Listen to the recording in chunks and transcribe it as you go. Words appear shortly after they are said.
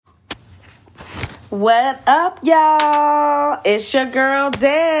What up, y'all? It's your girl,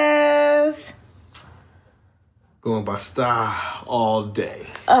 Des. Going by style all day.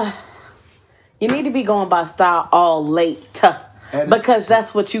 You need to be going by style all late. Because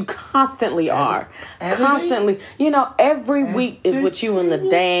that's what you constantly are. Constantly. You know, every week is with you in the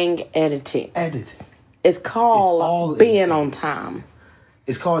dang editing. It's called being on time.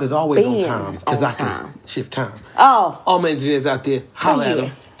 It's called It's Always Being on Time. Because I time. can shift time. Oh. All my engineers out there, holla at Yeah.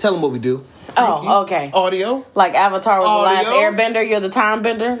 them. Tell them what we do. Okay. Audio. Like Avatar was Audio. the last airbender, you're the time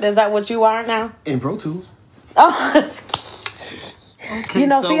bender? Is that what you are now? In Pro Tools. Oh, Okay, you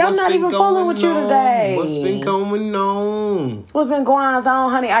know, see, I'm what's not been even fooling with you going today. on? What's been going on? What's been going on,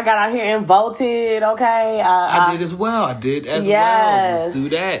 honey? I got out here and voted, okay? I did as well. Well. Yes.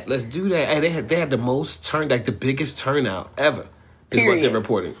 Let's do that. And they had the most like the biggest turnout ever. Is Period. what they're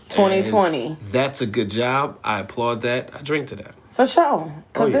reporting. 2020. And that's a good job. I applaud that. I drink to that. For sure.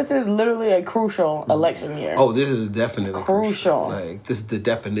 Because yeah. this is literally a crucial election year. Oh, this is definitely Crucial. Like, this is the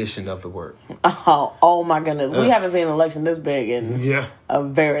definition of the word. Oh my goodness. We haven't seen an election this big in Yeah. a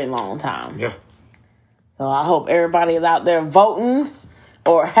very long time. Yeah. So I hope everybody is out there voting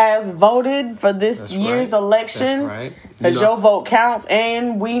or has voted for this year's election. That's right. Because your vote counts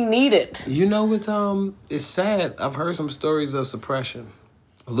and we need it. You know, it's sad. I've heard some stories of suppression.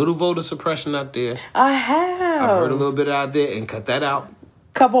 A little voter suppression out there. I have. I've heard a little bit out there and cut that out.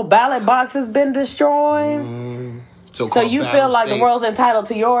 Couple ballot boxes been destroyed. So you feel like the world's entitled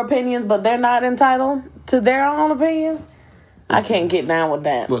to your opinions, but they're not entitled to their own opinions? I can't get down with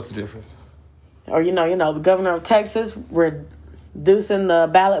that. What's the difference? Or, you know, the governor of Texas reducing the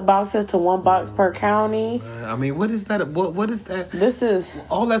ballot boxes to one box per county. I mean, what is that? What is that? This is...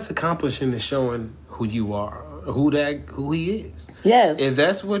 All that's accomplishing is showing who you are, who he is. Yes. If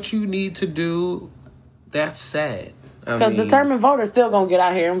that's what you need to do, that's sad. Because determined voters still going to get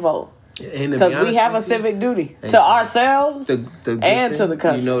out here and vote. Because we have a civic duty to ourselves and to the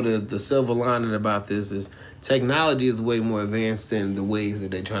country. You know, the silver lining about this is technology is way more advanced than the ways that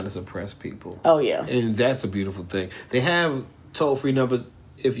they're trying to suppress people. Oh, yeah. And that's a beautiful thing. They have toll-free numbers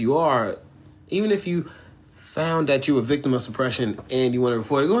even if you found that you were a victim of suppression and you want to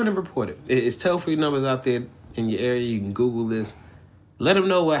report it, go ahead and report it. It's toll-free numbers out there in your area. You can Google this. Let them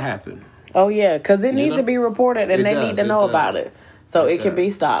know what happened. Oh, yeah, because it needs to be reported and they need to know about it. So it can be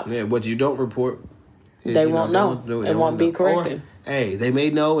stopped. Yeah, what you don't report, they won't know. It won't be corrected. Or, hey, they may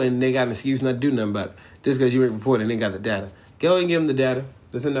know and they got an excuse not to do nothing about it. Just because you ain't reporting, they got the data. Go and give them the data.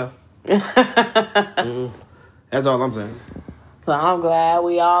 That's enough. That's all I'm saying. So I'm glad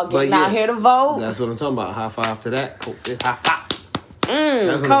we all getting out here to vote. That's what I'm talking about. High five to that. High five.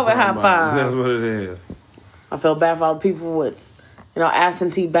 COVID high five. That's what it is. I feel bad for all the people with,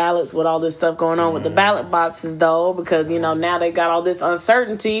 absentee ballots with all this stuff going on with the ballot boxes, though, because, now they got all this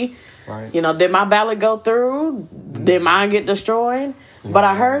uncertainty. Right. Did my ballot go through? Did mine get destroyed? But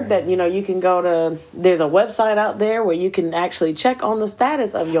I heard that, you can go to, there's a website out there where you can actually check on the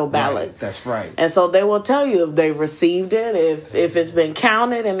status of your ballot. Right. That's right. And so they will tell you if they received it, if it's been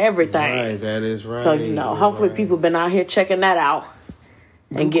counted and everything. Right, that is right. So, hopefully people been out here checking that out.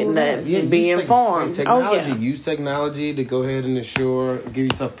 And getting that, be informed. Use technology to go ahead and give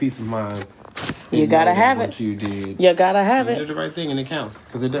yourself peace of mind. You gotta have it. What you did. You gotta have it. You did the right thing and it counts.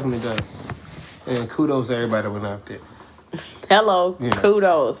 Because it definitely does. And kudos to everybody that went out there. Hello.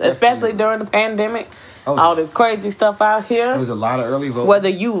 Kudos. Definitely. Especially during the pandemic. All this crazy stuff out here. There was a lot of early voting. Whether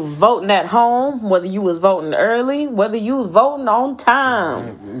you was voting at home, whether you was voting early, whether you was voting on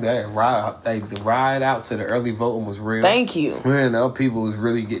time. The ride out to the early voting was real. Thank you. Man, people was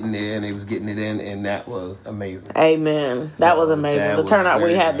really getting there and they was getting it in, and that was amazing. Amen. That was amazing. The turnout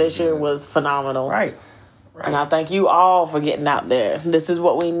we had this year was phenomenal. Right. And I thank you all for getting out there. This is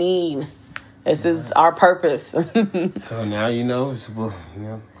what we need. This is our purpose. So now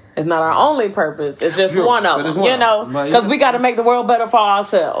It's not our only purpose. It's just one of them, because we got to make the world better for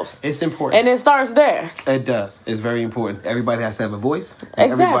ourselves. It's important. And it starts there. It does. It's very important. Everybody has to have a voice. Exactly.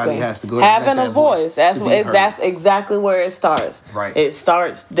 Everybody has to go having a voice. That's exactly where it starts. Right. It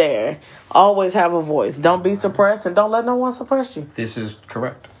starts there. Always have a voice. Don't be suppressed and don't let no one suppress you. This is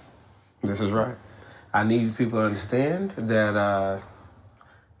correct. This is right. I need people to understand that,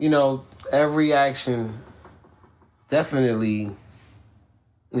 every action definitely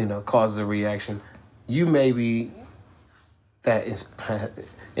causes a reaction. You may be that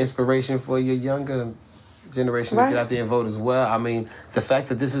inspiration for your younger generation to get out there and vote as well. I mean, the fact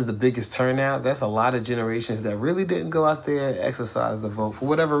that this is the biggest turnout, that's a lot of generations that really didn't go out there and exercise the vote for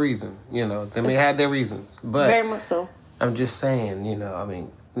whatever reason. They may have their reasons. But very much so. I'm just saying,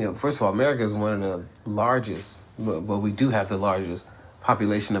 first of all, America is one of the largest, but we do have the largest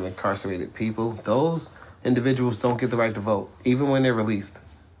population of incarcerated people, those individuals don't get the right to vote, even when they're released.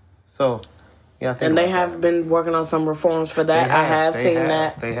 So, yeah, I think. And they have been working on some reforms for that. I have seen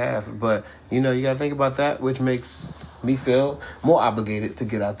that. They have. But, you got to think about that, which makes me feel more obligated to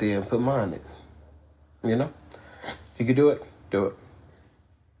get out there and put mine in it. If you could do it, do it.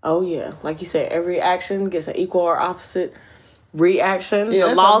 Oh, yeah. Like you said, every action gets an equal or opposite reaction.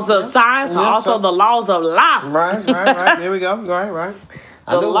 The laws of science are also the laws of life. Right. There we go. Right.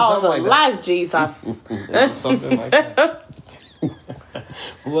 The laws of life, Jesus. Something like that.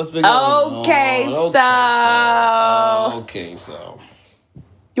 What's been going on? Okay, so.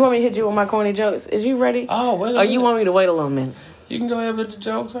 You want me to hit you with my corny jokes? Is you ready? Oh, wait a minute. Or you want me to wait a little minute? You can go ahead with the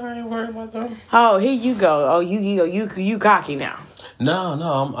jokes. I ain't worried about them. Oh, here you go. Oh, you cocky now.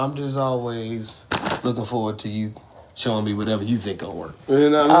 No, I'm just always looking forward to you showing me whatever you think will work. You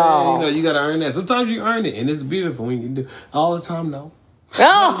know what I mean? You got to earn that. Sometimes you earn it, and it's beautiful when you do. All the time, no.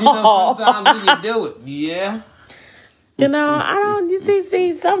 Sometimes when you do it, yeah. I don't. You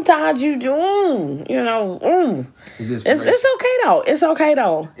see. Sometimes you do. It's okay though. It's okay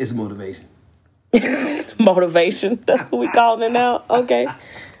though. It's motivation. Motivation. That's what we calling it now. Okay.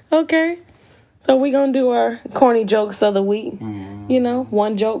 So we gonna do our corny jokes of the week. Mm-hmm.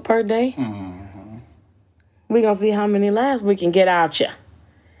 One joke per day. Mm-hmm. We gonna see how many laughs we can get out ya.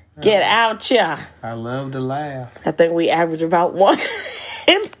 I love to laugh. I think we average about one.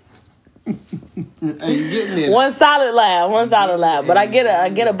 Hey, you getting it? One solid laugh. But I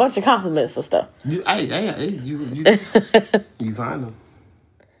get a bunch of compliments and stuff. You find them.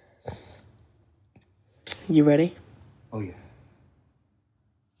 You ready? Oh yeah.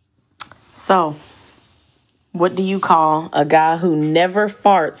 So, what do you call a guy who never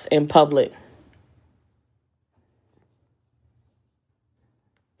farts in public?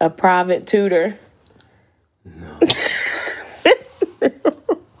 A private tutor. No.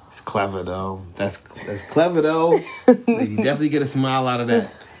 It's clever though. That's clever though. You definitely get a smile out of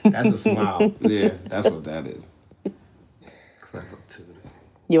that. That's a smile. Yeah, that's what that is. Clever tutor.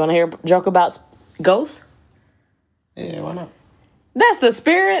 You want to hear a joke about ghosts? Yeah, why not? That's the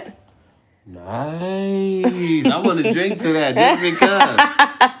spirit. Nice. I want to drink to that just because. I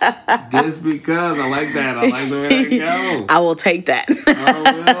like that. I like the way that goes. I will take that.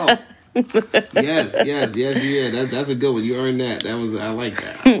 I will. Yes, yeah. That's a good one. You earned that. I like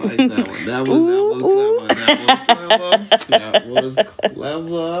that. I like that one. That was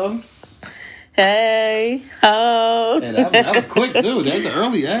clever. Hey, ho. And that was quick too. That's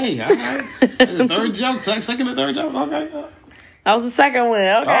early. Hey, all right. That's the third joke. Second and third joke. Okay. That was the second one.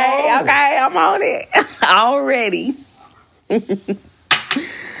 Okay, I'm on it already.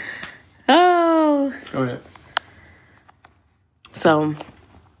 Oh. Go ahead. So,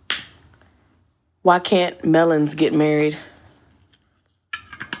 why can't melons get married? I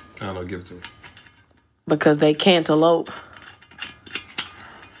don't know. Give it to me. Because they can't elope.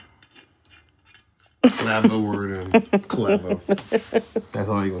 Clever word. Clever. That's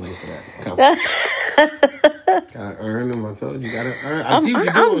all you're going to get for that. Gotta earn them. I told you, gotta earn. I see what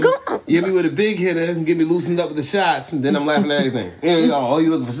you're doing. You hit me with a big hitter and get me loosened up with the shots, and then I'm laughing at everything. Oh, you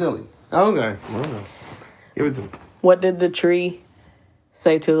looking for silly. Okay. Give it to me. What did the tree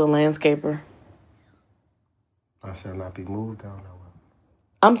say to the landscaper? I shall not be moved down that way.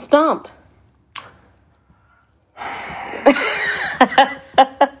 I'm stumped.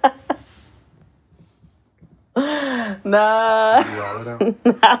 Nah.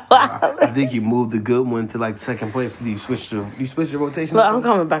 I think you moved the good one to like second place. You switched your rotation. Look, I'm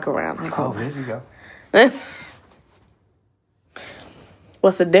coming back around. There you go.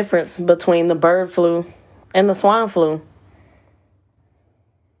 What's the difference between the bird flu and the swine flu?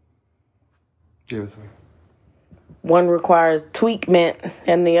 Give it to me. One requires tweakment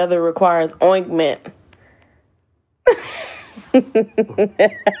and the other requires ointment.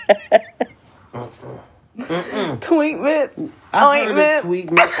 Tweakment. I heard a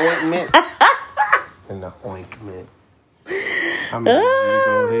tweakment, ointment, and the ointment. I'm gonna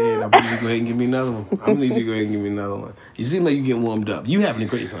go ahead. I'm gonna go ahead and give me another one. I'm gonna need you to go ahead and give me another one. You seem like you're getting warmed up. You having a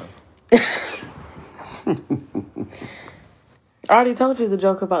great time. I already told you the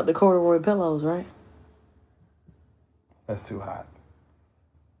joke about the corduroy pillows, right? That's too hot.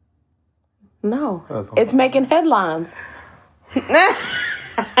 No, it's making headlines.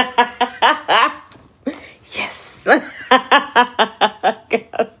 Yes.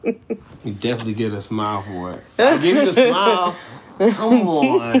 You definitely get a smile for it. I'll give you a smile. Come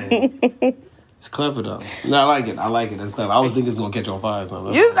on. It's clever though. No, I like it. It's clever. I was thinking it's gonna catch on fire or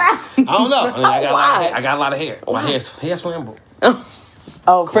something. I don't know. I got a lot of hair. My hair's flammable.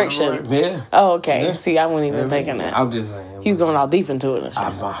 Oh, Friction. Yeah. Oh, okay. Yeah. See, I wasn't even thinking that. I'm just saying. He was going all deep into it.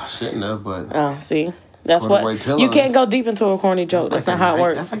 I shouldn't have, but. Oh, see? That's what. You can't go deep into a corny joke. That's not how it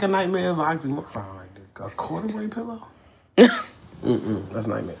works. That's like a nightmare of oxymoron. A corduroy pillow? That's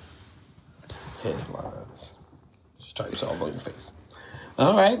nightmare. Headlines. Stripes all over your face.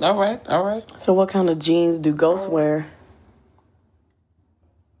 All right. So what kind of jeans do ghosts wear?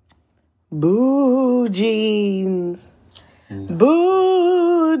 Boo jeans.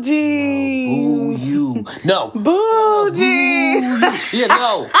 Boo jeans. Boo you. No. Boo jeans. Yeah,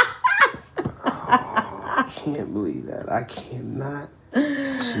 no. I can't believe that. I cannot.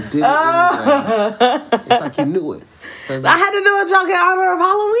 She did it anyway. It's like you knew it. I had to do a joke in honor of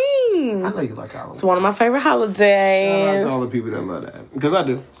Halloween. I know you like Halloween. It's one of my favorite holidays. Shout out to all the people that love that. Because I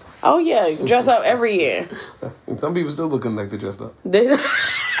do. Oh, yeah. You dress up every year. And some people still looking like they're dressed up. Well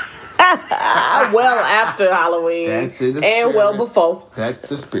after Halloween. That's it. And well before. That's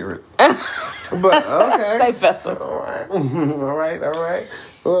the spirit. But, okay. Stay festive. All right.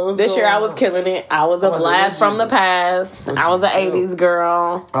 Well, this year I was killing it. I was a blast from the past. I was an 80s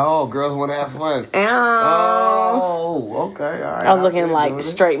girl. Oh, girls want to have fun. Okay. All right. I was looking like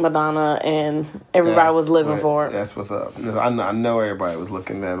straight Madonna, and everybody was living for it. That's what's up. I know everybody was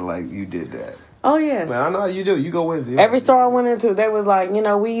looking at it like you did that. Oh, yeah. Man, I know how you do. You go Wednesday. Every store I went into, they was like,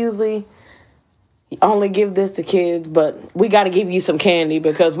 we usually only give this to kids, but we got to give you some candy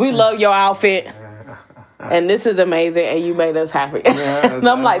because we love your outfit. And this is amazing, and you made us happy. Yeah, and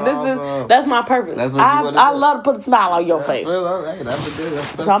I'm like, that's my purpose. That's what I love to put a smile on your face.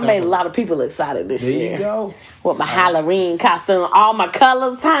 So I made a lot of people excited this year. There you go. With my Halloween costume, all my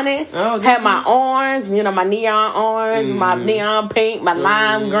colors, honey. Had my orange, my neon orange, my neon pink, my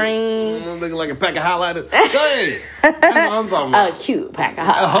lime green. Looking like a pack of highlighters. Hey, that's what I'm talking about. A cute pack of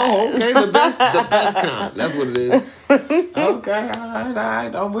highlighters. Oh, okay, the best kind. That's what it is. Okay, all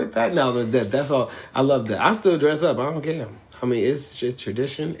right, I'm with that. No, that's all. I love that. I still dress up. I don't care. I mean, it's just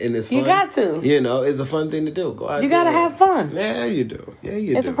tradition and it's fun. You got to. It's a fun thing to do. Go out. You got to have fun. Yeah, you do.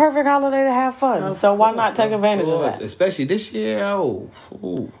 It's a perfect holiday to have fun. So why not take advantage of that? Especially this year. Oh,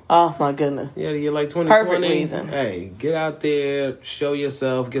 my goodness. Yeah, the year like 2020. Perfect reason. Hey, get out there, show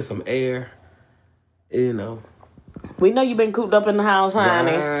yourself, get some air. We know you've been cooped up in the house,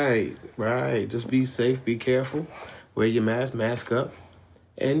 honey. Right. Just be safe, be careful. Wear your mask up.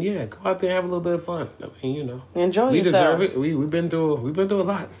 And yeah, go out there and have a little bit of fun. I mean, enjoy yourself. We deserve it. We've been through a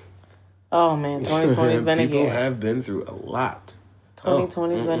lot. Oh man, 2020's been a year. People have been through a lot.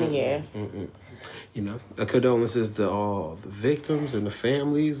 2020's been a year. Condolences to all the victims and the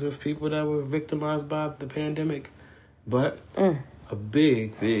families of people that were victimized by the pandemic. But a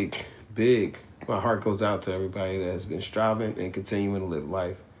big, my heart goes out to everybody that has been striving and continuing to live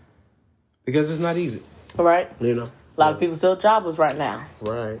life. Because it's not easy. Right. A lot of people still jobless right now.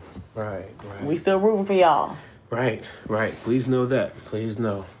 Right. We still rooting for y'all. Right. Please know that. Please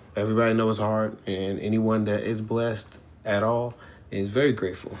know. Everybody knows it's hard, and anyone that is blessed at all is very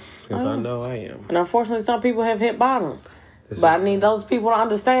grateful. Because I know I am. And unfortunately, some people have hit bottom. But I need those people to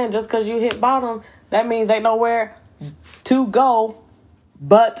understand, just because you hit bottom, that means ain't nowhere to go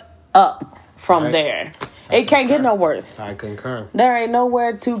but up from there. It can't get no worse. I concur. There ain't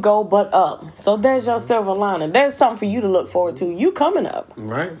nowhere to go but up. So there's your silver lining. There's something for you to look forward to. You coming up.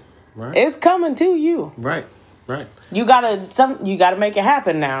 Right. It's coming to you. Right. You gotta make it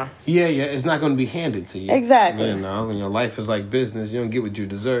happen now. Yeah. It's not going to be handed to you. Exactly. When your life is like business, you don't get what you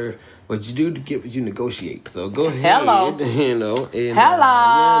deserve. What you do to get what you negotiate. So go ahead. Hello.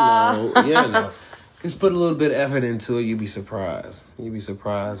 Hello. Just put a little bit of effort into it. You'd be surprised.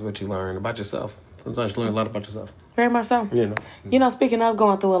 What you learn about yourself. Sometimes you learn a lot about yourself. Very much so. Speaking of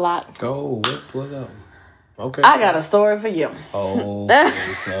going through a lot. Go. What up? Okay. I got a story for you. Okay,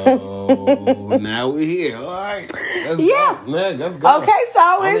 so now we're here. All right. Let's go. Man, let's go. Okay,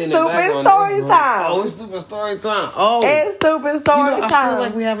 so it's stupid story time. Oh, it's stupid story time. Oh. It's stupid story time. I feel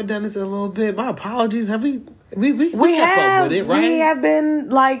like we haven't done this in a little bit. My apologies. Have we? We kept up with it, right? We have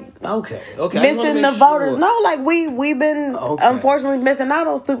been okay, missing the voters. No, we've been unfortunately missing out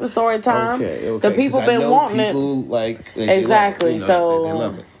on stupid story time. Okay. The people been wanting people, it. Exactly. They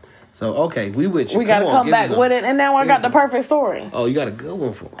love it. So we with you. We gotta come back with it, and now I got the perfect story. Oh, you got a good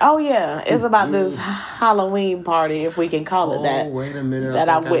one for me. Oh yeah, it's about this Halloween party, if we can call it that. Oh, wait a minute. That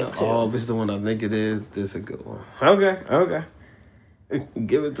I went to. Oh, this is the one I think it is. This is a good one. Okay.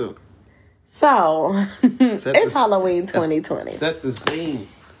 Give it to me. So, it's Halloween 2020. Set the scene.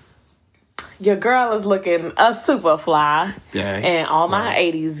 Your girl is looking a super fly Dang. in all my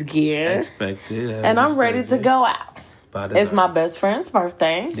 80s gear. Expected. And I'm ready to go out. It's my best friend's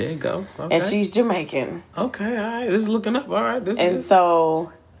birthday. There you go. Okay. And she's Jamaican. Okay, all right. This is looking up. All right.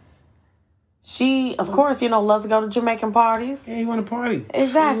 So she, of course, loves to go to Jamaican parties. Yeah, you want to party.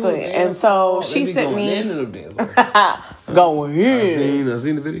 Exactly. And so she sent me... Going in. I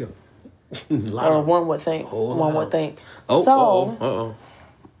seen the video. Or one would think. One would think. Oh,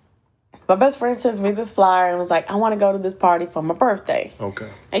 my best friend sends me this flyer and was like, I want to go to this party for my birthday. Okay.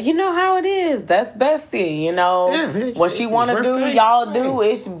 And you know how it is. That's bestie, Yeah, what she want to do, y'all do.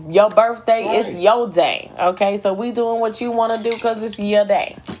 It's your birthday. Right. It's your day. Okay? So we doing what you want to do because it's your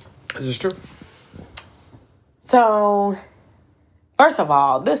day. This is true. So, first of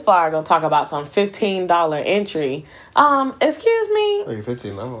all, this flyer going to talk about some $15 entry. Excuse me. Hey,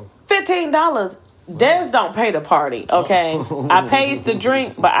 $15. $15. Des don't pay to party, okay? I pays to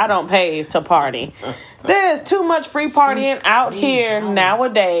drink, but I don't pays to party. There's too much free partying out here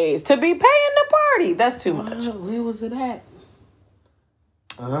nowadays to be paying to party. That's too much. Where was it at?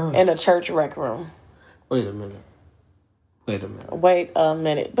 In a church rec room. Wait a minute. Wait a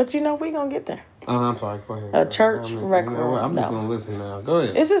minute. But we going to get there. I'm sorry. Go ahead. A church rec room. I'm just going to listen now. Go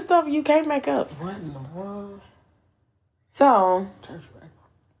ahead. It's just stuff you can't make up. What in the world? So... Church rec room.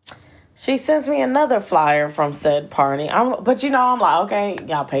 She sends me another flyer from said party. I'm like, okay,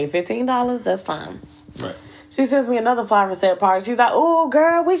 y'all paid $15. That's fine. Right. She sends me another flyer from said party. She's like, oh,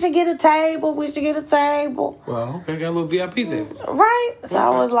 girl, we should get a table. Well, okay, got a little VIP table. Right. So I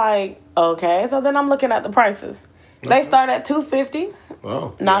was like, okay. So then I'm looking at the prices. Okay. They start at $250.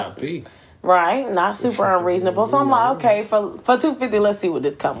 Oh, VIP. Right. Not super unreasonable. So I'm like, okay, for $250, let's see what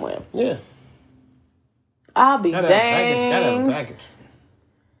this come with. Yeah. I'll be dang.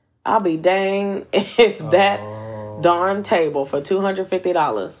 I'll be dang if that darn table for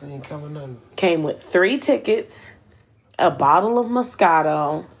 $250 ain't coming nothing. Came with 3 tickets, a bottle of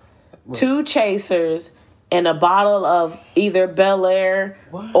Moscato, 2 chasers, and a bottle of either Bel Air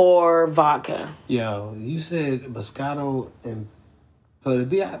or vodka. Yo, you said Moscato and for the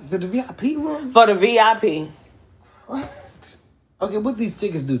VIP room? For the VIP. What? Okay, what these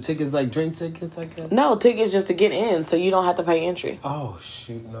tickets do? Tickets like drink tickets, I guess? No, tickets just to get in, so you don't have to pay entry. Oh,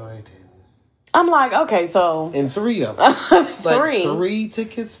 shoot. No, they didn't. I'm like, okay, so... And 3 of them. 3. Like 3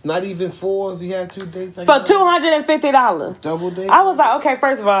 tickets? Not even 4 if you had 2 dates? For $250. Double date? I was like, okay,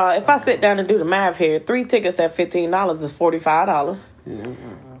 first of all, if I sit down and do the math here, 3 tickets at $15 is $45. Yeah.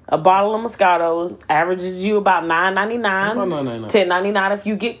 A bottle of Moscato averages you about $9.99. About $9.99. $10.99 if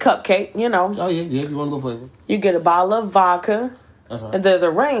you get cupcake, Oh, yeah, if you want a little flavor. You get a bottle of vodka. That's right. And there's a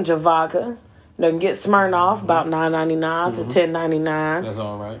range of vodka. You can get Smirnoff, about $9.99 to $10.99. That's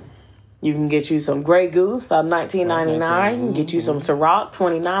all right. You can get you some Grey Goose, about $19.99. You can get you some Ciroc,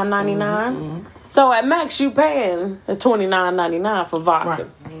 $29.99. So at max, you paying is $29.99 for vodka.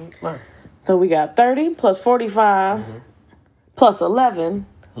 Right. So we got 30 plus 45 plus 11.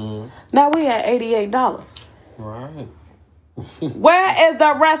 Now we at $88. Right. Where is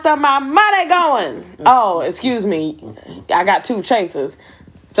the rest of my money going? Oh, excuse me. I got 2 chasers.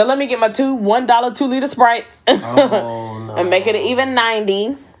 So let me get my $1 2-liter Sprites. Oh, no. And make it an even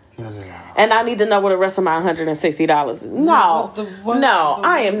 90. And I need to know where the rest of my $160. No.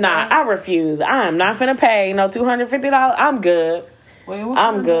 I am not. I refuse. I am not finna pay no $250. I'm good.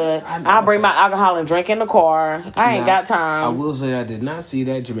 I'm good. I'll bring my alcohol and drink in the car. I ain't got time. I will say I did not see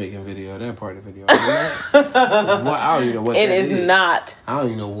that Jamaican video, that party video. I don't even know what that is. It is not. I don't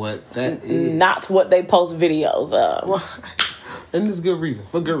even know what that is. Not what they post videos of. And there's good reason.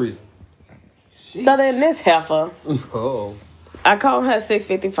 For good reason. Sheesh. So then this heifer. Oh. I called her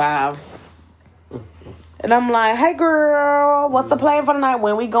 6:55. And I'm like, hey girl, what's the plan for the night?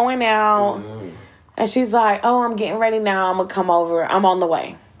 When we going out? And she's like, oh, I'm getting ready now. I'm going to come over. I'm on the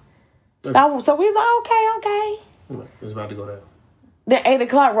way. So we was like, okay. It's about to go down. Then 8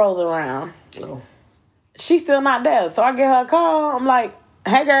 o'clock rolls around. Oh. She's still not there. So I get her a call. I'm like,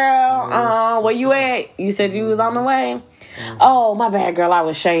 hey girl, where you at? You said you was on the way. Oh, my bad, girl. I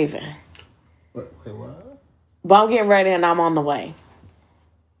was shaving. Wait, what? But I'm getting ready and I'm on the way.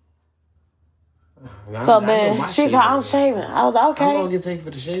 So then she's like, I'm shaving. I was like, okay. How long it take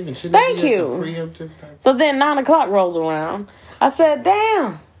for the shaving? Thank you. Preemptive time? So then 9 o'clock rolls around. I said,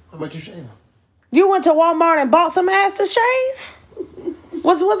 damn. How much you shaving? You went to Walmart and bought some ass to shave?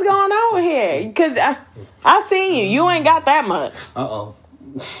 What's going on here? Because I seen you. You ain't got that much. Uh-oh.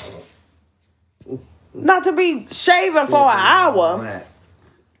 Not to be shaving for an hour.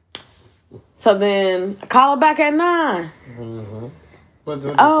 So then I call her back at 9. Mm-hmm.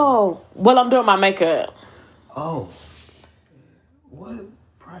 Well, I'm doing my makeup. Oh. What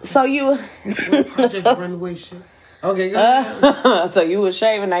project? So you... What project runway shit? Okay, go ahead. So you was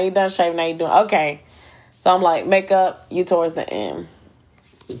shaving, now you done shaving, now you doing... Okay. So I'm like, makeup, you towards the end.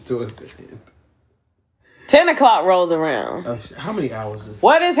 Towards the end. 10 o'clock rolls around. How many hours is it?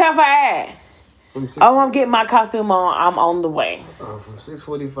 What is half an hour? I'm getting my costume on. I'm on the way. From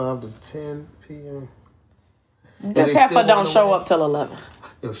 6:45 to 10 p.m. This heifer don't show up till 11.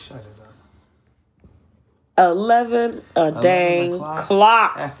 Yo, shut it up. 11 dang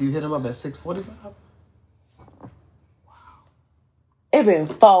clock. After you hit him up at 6:45? Wow. It been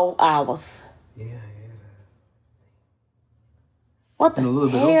 4 hours. Yeah. What the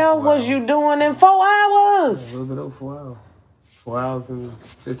hell was you doing in 4 hours? Yeah, a little bit over 4 hours. 4 hours and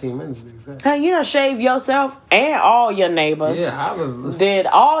 15 minutes to be exact. Hey, you done shaved yourself and all your neighbors. Yeah, I was... Did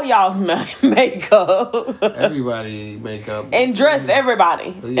all y'all's makeup. Everybody makeup. And dressed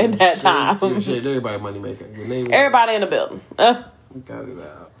everybody in that time. You shaved everybody money makeup. Your neighbor. Everybody in the building. Got it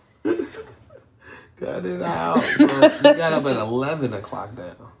out. Got it out. So you got up at 11 o'clock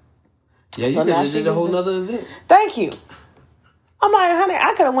now. Yeah, you could have did a whole nother event. Thank you. I'm like, honey,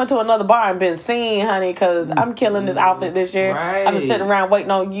 I could have went to another bar and been seen, honey, because I'm killing this outfit this year. Right. I've been sitting around waiting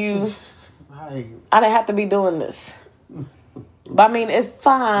on you. Right. I didn't have to be doing this. But, I mean, it's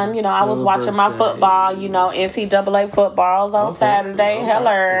fine. You know, I was watching my football, NCAA footballs on Saturday. Okay.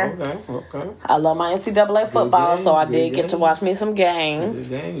 Hello. Okay. I love my NCAA football, so I did get to watch me some games.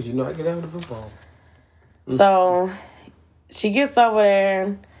 Good games. You know I can have the football. So, she gets over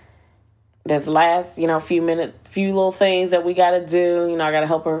there. This last, few little things that we got to do. I got to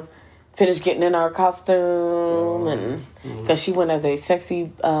help her finish getting in her costume. And because she went as a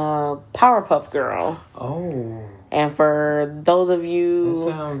sexy Powerpuff Girl. Oh. And for those of you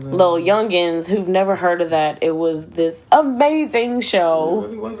little youngins who've never heard of that, it was this amazing show. It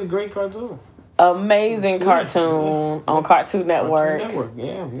really was a great cartoon. Amazing cartoon on Cartoon Network.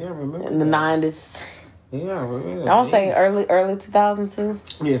 Yeah, I remember in the 90s. Yeah, I remember that. I want to say early 2002.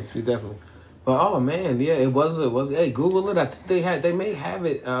 Yeah, definitely. But oh man, yeah, it was. Hey, Google it. I think they may have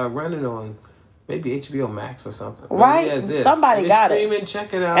it running on maybe HBO Max or something. Right? Yeah, somebody got it.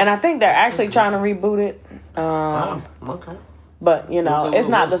 Check it out. And I think they're actually trying to reboot it. Okay. But it's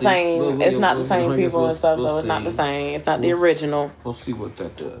not the same. It's not the same people and stuff, so it's not the same. It's not the original. We'll see what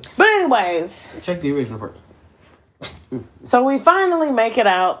that does. But anyways, check the original first. So we finally make it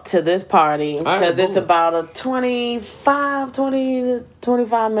out to this party because it's about a 20 to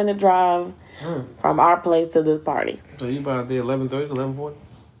 25 minute drive from our place to this party. So you about there 11:30, 11:40?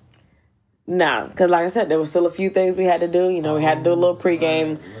 No, because like I said, there was still a few things we had to do. We had to do a little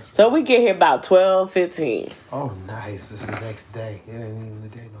pregame. Right. So we get here about 12:15. Oh, nice. This is the next day. It ain't even the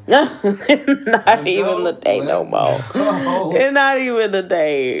day no more. Not even the day no more. It's not even the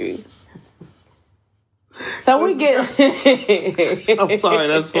day. So we get. I'm sorry,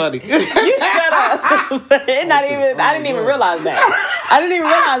 that's funny. You shut up. It's not even. I didn't even realize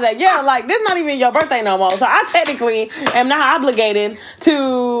that. Yeah, like this not even your birthday no more. So I technically am not obligated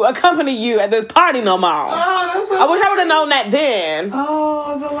to accompany you at this party no more. I wish I would have known that then.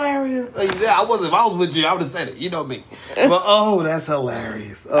 Oh, that's hilarious. Yeah, I wasn't. If I was with you, I would have said it. You know me. But that's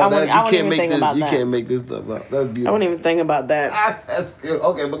hilarious. You can't make this stuff up. That's beautiful. I wouldn't even think about that. That's beautiful.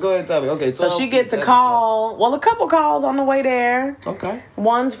 Okay, but go ahead and tell me. Okay, so she gets a call. Well, a couple calls on the way there. Okay.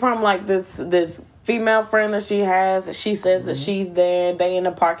 One's from like this female friend that she has. She says that she's there. They in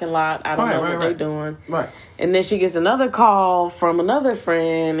the parking lot. I don't know what they're doing. Right. And then she gets another call from another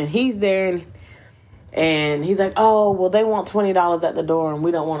friend, and he's there, and he's like, "Oh, well, they want $20 at the door, and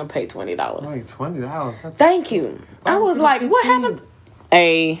we don't want to pay $20." Wait, $20? Thank you. I was like, 15. What happened?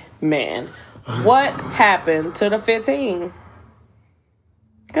 Amen. What happened to the 15?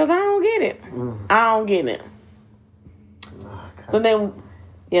 Because I don't get it. I don't get it. Okay. So then,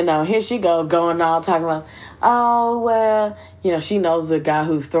 here she goes going on talking about, oh, well, she knows the guy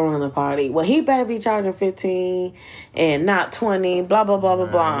who's throwing the party. Well, he better be charging 15 and not 20, blah, blah, blah, blah,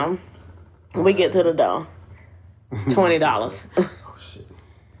 blah. We get to the door. $20. Oh, shit.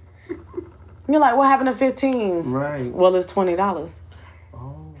 You're like, what happened to 15? Right. Well, it's $20.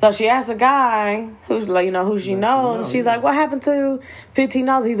 So she asked a guy who she knows. She's like, "What happened to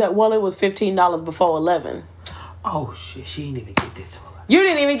 $15?" He's like, "Well, it was $15 before 11." Oh shit! She didn't even get there till 11. You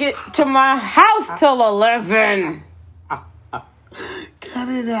didn't even get to my house till 11. Cut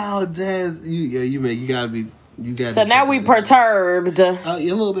it out, Dad. You gotta be. So now we perturbed. A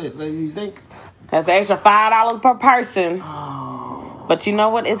little bit. You think? That's an extra $5 per person. But you know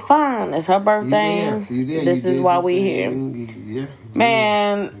what? It's fine. It's her birthday. This is why we here. Yeah.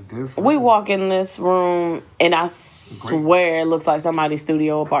 Man, we walk in this room, and I swear it looks like somebody's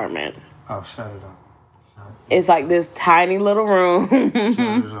studio apartment. Oh, shut it up. It's like this tiny little room. Shut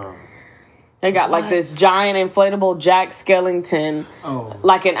it up. They got like this giant inflatable Jack Skellington. Oh.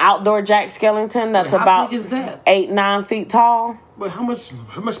 Like an outdoor Jack Skellington that's about big is that? 8-9 feet tall. Wait, how much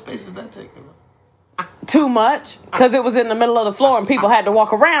space is that taking? Too much, because it was in the middle of the floor and people had to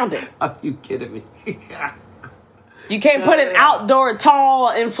walk around it. Are you kidding me? You can't put an outdoor tall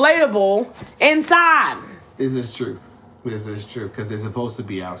inflatable inside. This is truth. This is true, because they're supposed to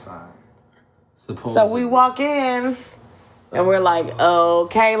be outside. So we walk in and we're like,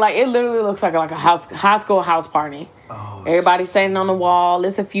 okay, like it literally looks like a high school house party. Oh, everybody standing on the wall.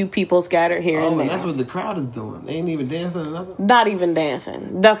 There's a few people scattered here and there. That's what the crowd is doing. They ain't even dancing or nothing. Not even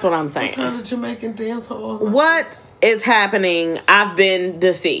dancing. That's what I'm saying. What kind of Jamaican dance halls? What is happening? I've been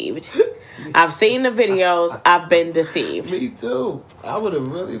deceived. I've seen the videos. I've been deceived. Me too. I would have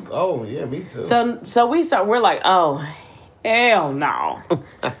really. Oh yeah, me too. So we're like, oh, hell no.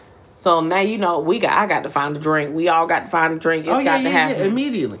 So now I got to find a drink. We all got to find a drink. It's got to happen. Yeah,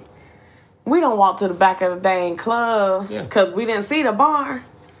 immediately. We don't walk to the back of the dang club because we didn't see the bar.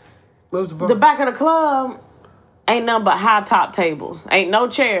 What was the bar? The back of the club ain't nothing but high top tables. Ain't no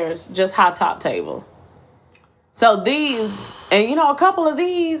chairs, just high top tables. So these, and a couple of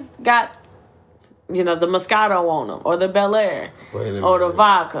these got, the Moscato on them, or the Bel Air, or the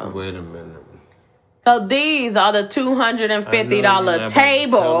vodka. Wait a minute. So these are the $250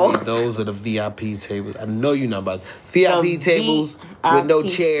 table. Those are the VIP tables. I know you're not about VIP tables with no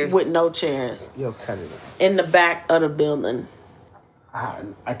chairs. With no chairs. Yo, cut it out. In the back of the building.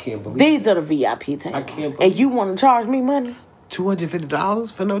 I can't believe these are the VIP tables. I can't believe and you want to charge me money?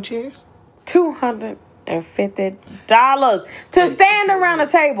 $250 for no chairs? $250 to stand around the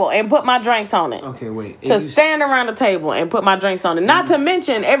table and put my drinks on it. Okay, wait. To stand around the table and put my drinks on it. Not to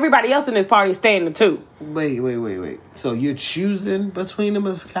mention everybody else in this party standing too. Wait. So you're choosing between the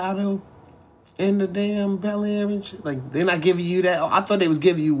Moscato and the damn Bel Air and shit? Like, they're not giving you that? I thought they was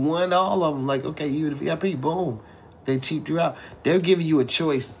giving you all of them. Like, okay, you the VIP, boom. They cheaped you out. They're giving you a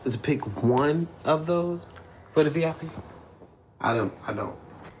choice to pick one of those for the VIP? I don't.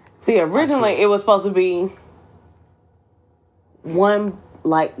 See, originally it was supposed to be one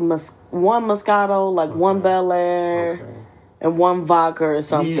Moscato, like one Bel Air, and one vodka or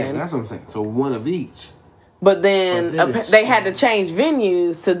something. Yeah, that's what I'm saying. So one of each. But then they had to change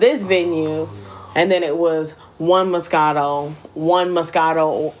venues to this venue, and then it was one Moscato, one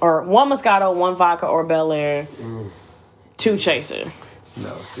vodka or Bel Air, 2 chaser. No,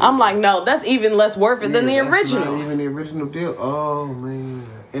 seriously. I'm like, no, that's even less worth it than the original. Not even the original deal. Oh man.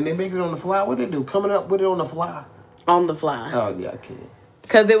 And they make it on the fly? What they do? Coming up with it on the fly? On the fly. Oh, yeah, I can't.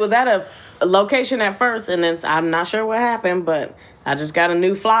 Because it was at a location at first, and then I'm not sure what happened, but I just got a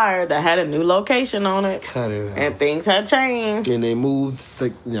new flyer that had a new location on it. Cut it out. And things had changed. And they moved.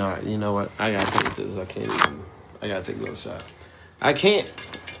 You know what? I got to take this. I can't even. I got to take another shot. I can't.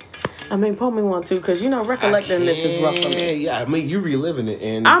 I mean, pull me one, too, because, recollecting this is rough for me. Yeah, I mean, you reliving it.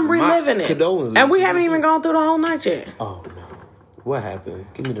 And I'm reliving it. Condolences. And we haven't even gone through the whole night yet. Oh, no. What happened?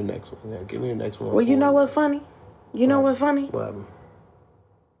 Give me the next one. Yeah, give me the next one. Well, you know what's funny? What's funny? What happened?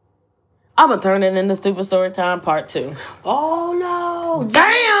 I'm going to turn it into Stupid Story Time Part 2. Oh, no.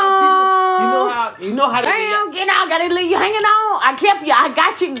 Damn. You know how Damn, I got to leave you hanging on. I kept you. I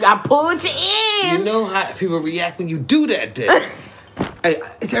got you. I pulled you in. You know how people react when you do that, Dad. Hey,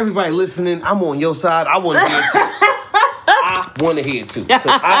 it's everybody listening. I'm on your side. I want to hear it, too. I want to hear it, too. So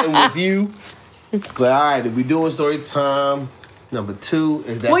I am with you. But, all right, if we're doing story time... Number 2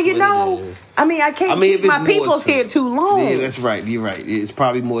 is what it is. I mean, I can't keep my peoples here too long. Yeah, that's right. You're right. It's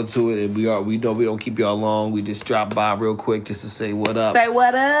probably more to it, and we don't keep y'all long. We just drop by real quick just to say what up. Say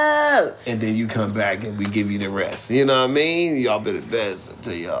what up. And then you come back and we give you the rest. You know what I mean? Y'all be the best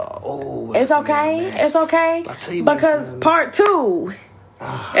until y'all. Oh, it's okay. It's okay. I'll tell you because Part 2,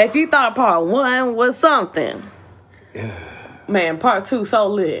 if you thought Part 1 was something, man, Part 2 so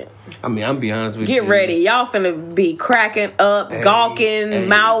lit. I mean, I'm be honest with you. Get ready. Y'all finna be cracking up, gawking,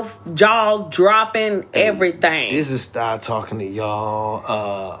 mouth, jaws dropping, everything. This is Style talking to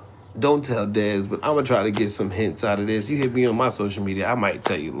y'all. Don't tell Dez, but I'm going to try to get some hints out of this. You hit me on my social media, I might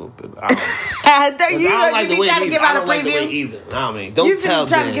tell you a little bit. I don't like the way either. Give out a preview. I mean, don't tell Dez.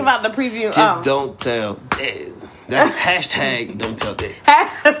 You try to give out the preview. Just don't tell Dez. That hashtag don't tell Dez.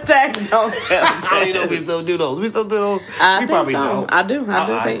 Hashtag don't tell Dez. I don't know if we still do those. We probably don't. I do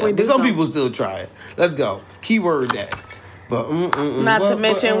think we do. Some people still try it. Let's go. Keyword that. But not to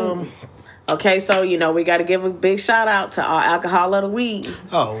mention. Okay, so we got to give a big shout out to our alcohol of the week.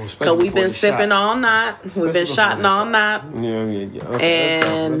 Oh, especially because we've been sipping all night. We've been shotting all night. Yeah. Okay,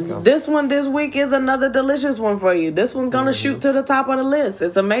 and let's go. This one this week is another delicious one for you. This one's gonna shoot to the top of the list.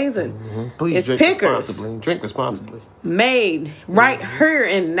 It's amazing. Please it's drink Pickers. responsibly. Drink responsibly. made right here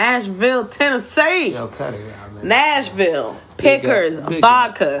in Nashville, Tennessee. Yo, cut it out, man. Nashville. Pickers,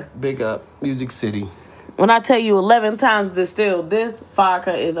 vodka. Big up. Music City. When I tell you 11 times distilled, this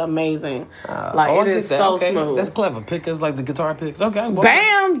vodka is amazing. It is so smooth. That's clever. Pickers like the guitar picks. Okay. Well,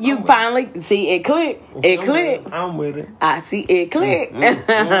 Bam! You finally see it click. It click. I'm with it. I see it click.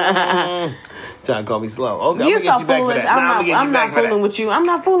 Trying to call me slow. Okay, You're so foolish. I'm not fooling with you. I'm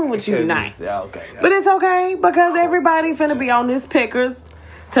not fooling with you tonight. Yeah, okay. But it's okay because everybody finna be on this Pickers.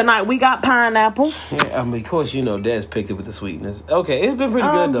 Tonight we got pineapple. Yeah, of course, Des picked it with the sweetness. Okay, it's been pretty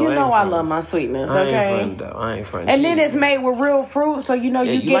good, though. You know I love my sweetness, okay? I ain't friend. And then it's made with real fruit, so you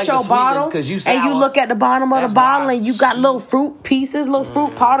get like your bottle and you look at the bottom of the bottle and you got little fruit pieces, little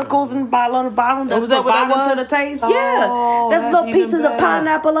fruit particles in the bottom. That's that what that was? To the taste. Yeah. There's little pieces of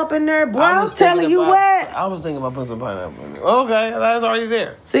pineapple up in there, bro. I was telling you what. I was thinking about putting some pineapple in there. Okay, that's already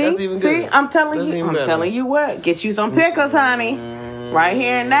there. See? I'm telling you what. Get you some Pickers, honey. Right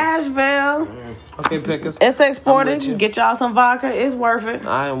here in Nashville. Okay, Pickers. It's exported. Get y'all some vodka. It's worth it.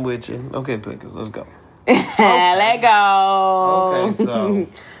 I am with you. Okay, Pickers. Let's go. Let go. Okay, so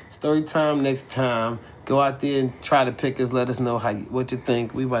story time next time. Go out there and try the Pickers. Let us know what you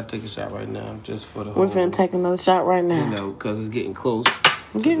think. We about to take a shot right now, just for the whole. We're finna take another shot right now. Because it's getting close.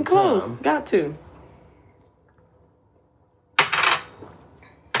 It's getting close. Got to.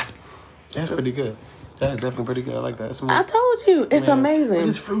 That's pretty good. That is definitely pretty good. I like that. I told you. It's amazing. But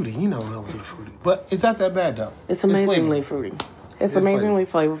it's fruity. I love it fruity. But it's not that bad, though. It's amazingly fruity. It's amazingly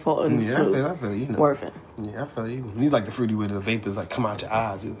flavorful and smooth. I feel you. Worth it. Yeah, I feel you. You like the fruity where the vapors come out your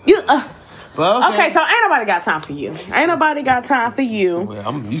eyes. But okay, so ain't nobody got time for you. Ain't nobody got time for you. Well,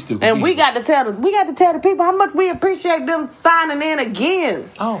 I'm used to it. And we got to tell the people how much we appreciate them signing in again.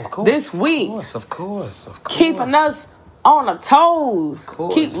 Oh, of course. This week. Of course. Keeping us on our toes.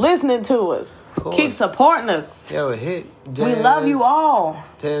 Keep listening to us. Keep supporting us. Yo, hit Des, we love you all.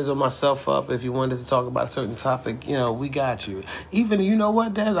 Des or myself up if you wanted to talk about a certain topic. We got you. Even, you know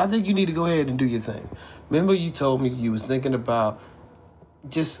what, Des? I think you need to go ahead and do your thing. Remember you told me you was thinking about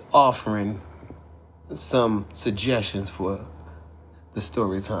just offering some suggestions for the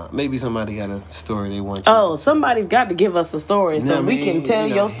story time. Maybe somebody got a story they want you. Oh, somebody's got to give us a story so we can tell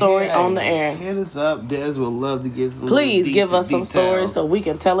your story on the air. Hit us up. Des will love to get some. Please give us some stories so we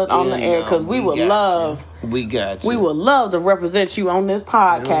can tell it on the air because we would love. We got you. We would love to represent you on this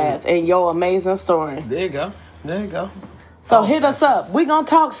podcast and your amazing story. There you go. So hit us up. We gonna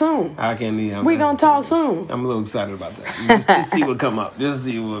talk soon. I can't even. We gonna talk soon. I'm a little excited about that. Just see what come up. Just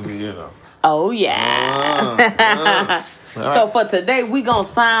see what Oh yeah. Right. So for today, we gonna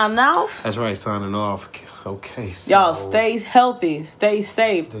sign off. That's right, signing off. Okay, so y'all stay healthy, stay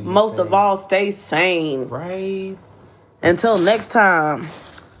safe. Most of all, stay sane. Right. Until next time.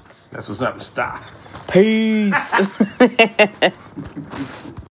 That's what's up. Stop. Peace.